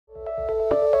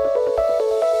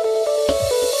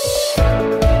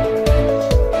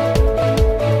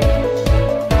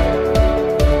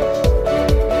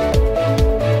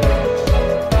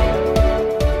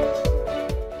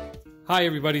Hi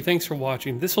everybody, thanks for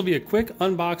watching. This will be a quick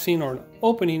unboxing or an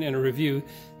opening and a review.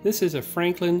 This is a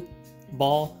Franklin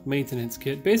ball maintenance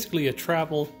kit, basically a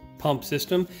travel pump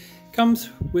system. Comes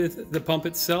with the pump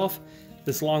itself.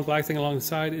 This long black thing along the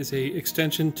side is a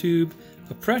extension tube,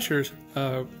 a pressure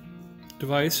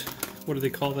device, what do they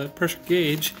call that? Pressure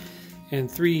gauge, and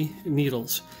 3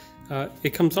 needles.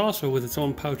 It comes also with its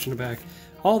own pouch in the back.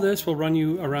 All this will run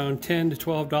you around $10 to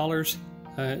 $12,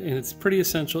 and it's pretty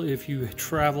essential if you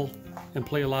travel and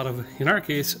play a lot of, in our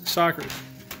case, soccer.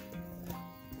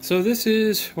 So this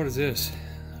is, what is this?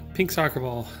 Pink soccer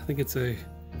ball. I think it's a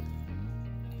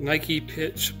Nike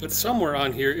pitch, but somewhere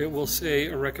on here it will say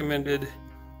a recommended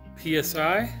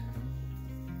PSI.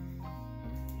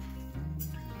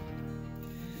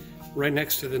 Right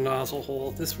next to the nozzle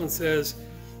hole. This one says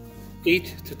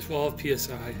 8 to 12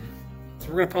 PSI. So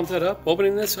we're going to pump that up.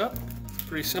 Opening this up,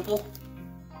 pretty simple.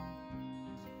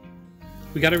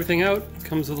 We got everything out.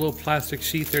 Comes with a little plastic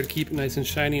sheet there to keep it nice and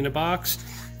shiny in a box.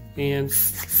 And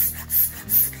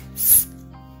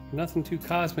nothing too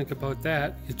cosmic about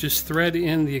that. You just thread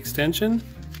in the extension.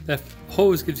 That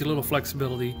hose gives you a little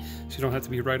flexibility so you don't have to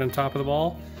be right on top of the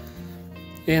ball.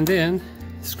 And then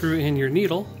screw in your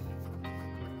needle.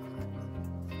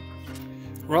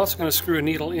 We're also going to screw a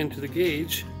needle into the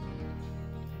gauge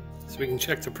so we can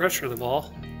check the pressure of the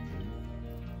ball.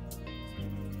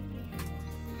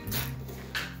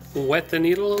 Wet the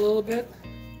needle a little bit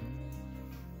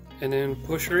and then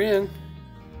push her in.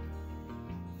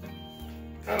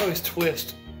 I always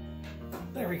twist.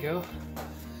 There we go.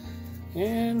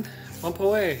 And pump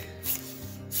away.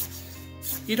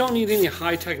 You don't need any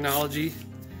high technology.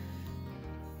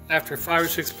 After 5 or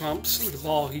 6 pumps, the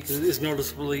ball is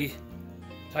noticeably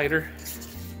tighter.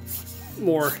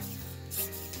 More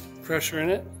pressure in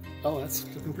it. Oh, that's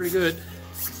looking pretty good.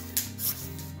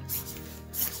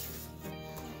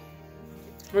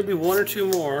 Maybe 1 or 2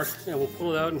 more, and we'll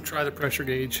pull it out and try the pressure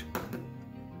gauge.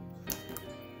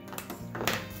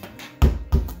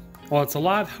 Well, it's a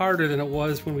lot harder than it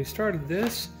was when we started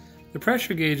this. The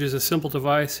pressure gauge is a simple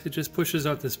device. It just pushes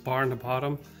out this bar in the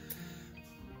bottom.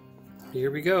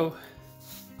 Here we go.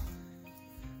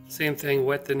 Same thing,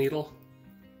 wet the needle.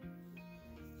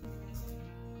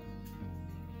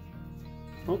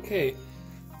 Okay.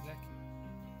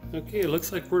 Okay, it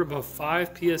looks like we're about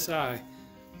 5 PSI.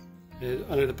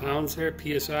 Under the pounds there,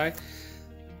 PSI.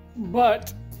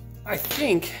 But I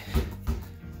think,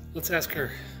 let's ask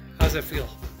her, how's that feel?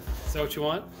 Is that what you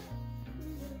want?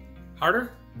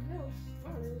 Harder? No,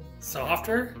 harder.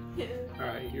 Softer? Yeah.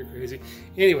 Alright, you're crazy.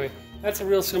 Anyway, that's a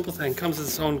real simple thing. Comes with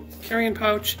its own carrying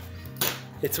pouch,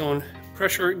 its own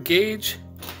pressure gauge,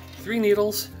 3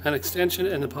 needles, an extension,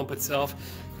 and the pump itself.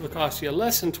 It will cost you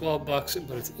less than $12,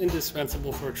 but it's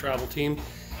indispensable for a travel team.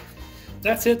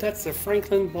 That's it. That's the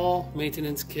Franklin ball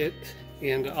maintenance kit,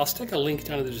 and I'll stick a link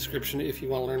down in the description if you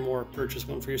want to learn more or purchase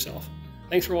one for yourself.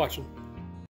 Thanks for watching.